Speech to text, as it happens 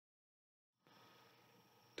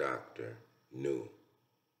Dr. New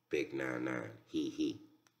Big 99. Hee hee.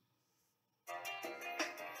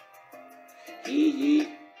 Hee hee.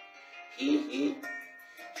 Hee hee.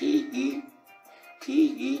 Hee hee.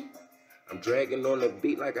 Hee hee. I'm dragging on the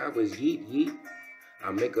beat like I was yeet yeet. I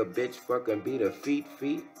make a bitch fucking beat her feet.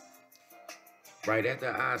 Right after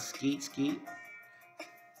I skeet.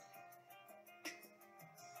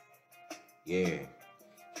 Yeah.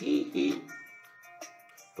 Hee hee.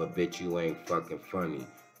 But bitch, you ain't fucking funny.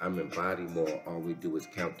 I'm in Baltimore, all we do is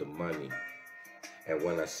count the money. And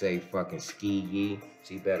when I say fucking Skee,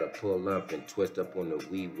 she better pull up and twist up on the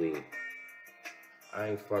wee. I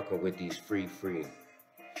ain't fucking with these free.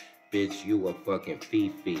 Bitch, you a fucking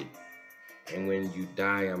Fifi. And when you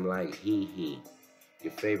die, I'm like hee.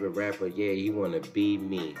 Your favorite rapper, yeah, he wanna be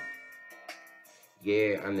me.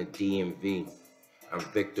 Yeah, I'm the DMV. I'm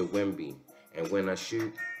Victor Wemby. And when I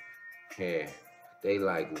shoot, yeah, they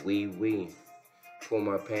like wee. Pull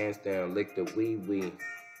my pants down, lick the wee.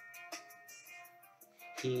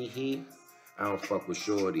 Hee. I don't fuck with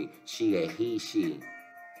shorty. She a she.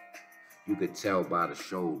 You could tell by the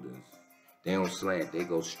shoulders. They don't slant, they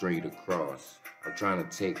go straight across. I'm trying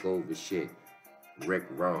to take over shit. Rick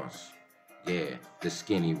Ross. Yeah, the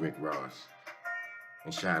skinny Rick Ross.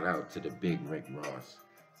 And shout out to the big Rick Ross.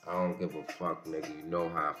 I don't give a fuck, nigga, you know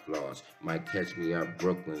how I floss. Might catch me up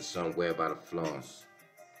Brooklyn somewhere by the floss.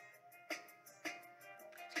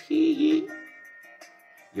 Hee.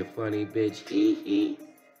 You funny bitch, hee.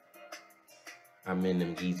 I'm in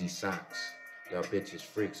them Yeezy socks. Y'all bitches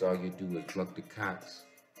freaks, all you do is pluck the cocks.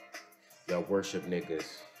 Y'all worship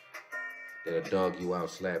niggas that'll dog you out,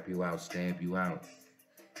 slap you out, stab you out.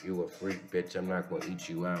 You a freak, bitch, I'm not gonna eat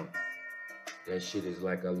you out. That shit is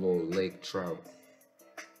like a little lake trout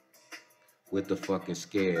with the fucking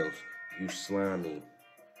scales. You slimy,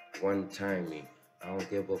 one-timey. I don't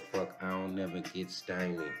give a fuck, I don't never get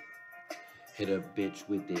stymied. Hit a bitch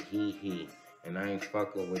with the hee. And I ain't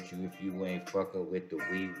fucking with you if you ain't fucking with the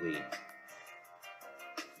wee.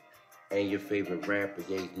 And your favorite rapper,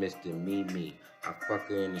 yeah, he's Mr. Me. I fuck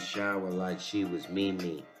her in the shower like she was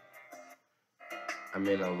me. I'm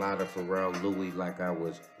in a lot of Pharrell Louis like I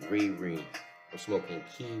was Riri. I'm smoking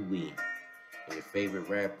kiwi. And your favorite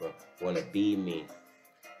rapper wanna be me.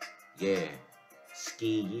 Yeah,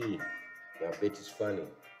 Skee. Y'all bitches funny.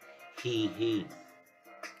 Hee.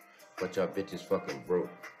 But y'all bitches fucking broke.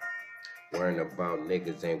 Worrying about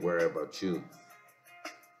niggas ain't worried about you.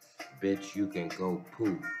 Bitch, you can go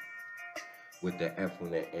poo. With the F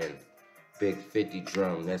on the end. Big 50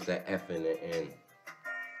 drum, that's the F in the end.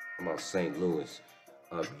 I'm out St. Louis,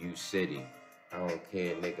 up U City. I don't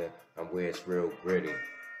care, nigga, I'm where it's real gritty.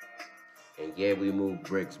 And yeah, we move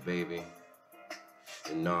bricks, baby.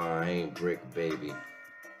 And nah, I ain't brick, baby.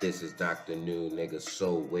 This is Dr. New, nigga,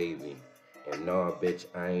 so wavy. And nah, bitch,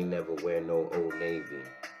 I ain't never wear no Old Navy.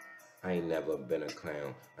 I ain't never been a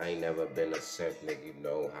clown. I ain't never been a simp, nigga, you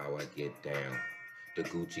know how I get down. The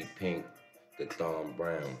Gucci pink, the Thorn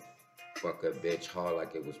brown. Fuck a bitch hard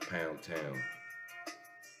like it was Pound Town.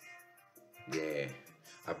 Yeah,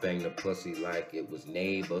 I bang the pussy like it was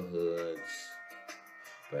Neighborhoods.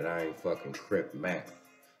 But I ain't fucking Crip Mac.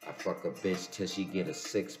 I fuck a bitch till she get a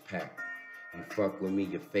 6-pack. You fuck with me,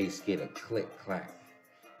 your face get a click-clack.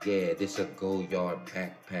 Yeah, this a go-yard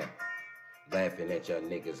backpack. Laughing at y'all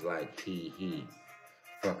niggas like hee.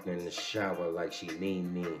 Fucking in the shower like she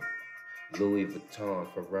need me. Louis Vuitton,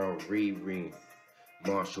 Pharrell Riri.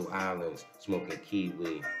 Marshall Islands, smoking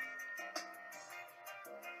kiwi.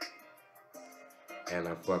 And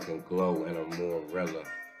I fucking glow in a Morella.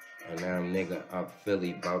 And now I'm nigga up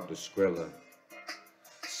Philly bout the Skrilla.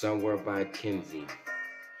 Somewhere by Kinsey.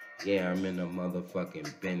 Yeah, I'm in a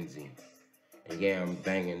motherfucking Benzie. And yeah, I'm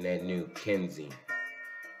banging that new Kenzie.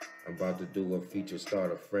 I'm about to do a feature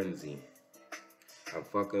starter frenzy. I'm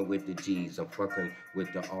fucking with the G's. I'm fucking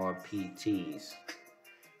with the RPTs.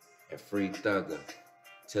 And Free Thugger.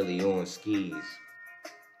 Till he on skis.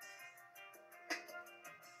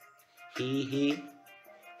 Hee.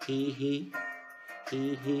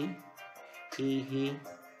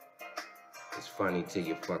 It's funny till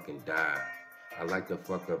you fucking die. I like to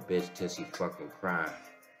fuck a bitch till she fucking cry.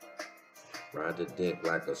 Ride the dick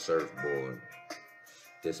like a surfboard.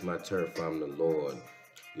 This my turf, I'm the Lord.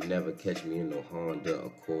 You never catch me in no Honda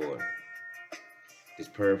Accord. This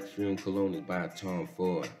perfume cologne is by Tom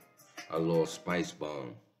Ford. A little spice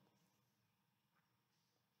bomb.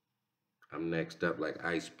 I'm next up like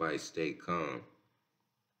Ice Spice, stay calm.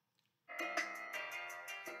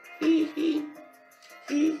 Hee.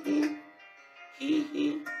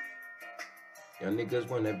 Y'all niggas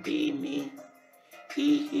wanna be me.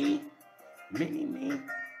 Hee. Mini me.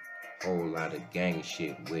 Whole lot of gang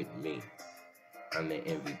shit with me. I'm the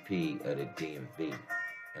MVP of the DMV.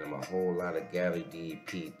 And I'm a whole lot of Gally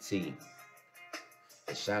DPT.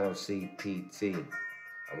 And Shadow CPT.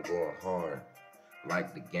 I'm going hard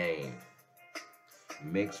like the game.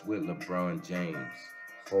 Mixed with LeBron James.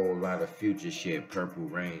 Whole lot of future shit, Purple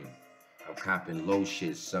Rain. I'm copping low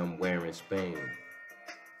shit somewhere in Spain.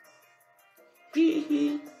 Hee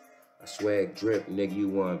hee. I swag drip, nigga, you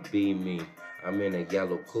wanna be me. I'm in a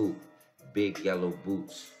yellow coupe, big yellow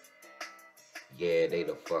boots. Yeah, they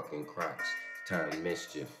the fucking Crocs. Time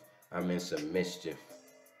mischief. I'm in some mischief.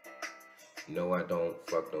 No, I don't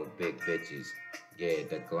fuck no big bitches. Yeah,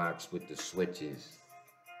 the Glocks with the switches.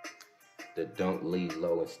 The don't leave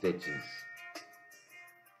low in stitches.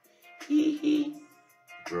 Hee hee.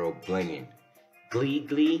 Girl blingin'. Glee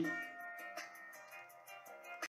glee.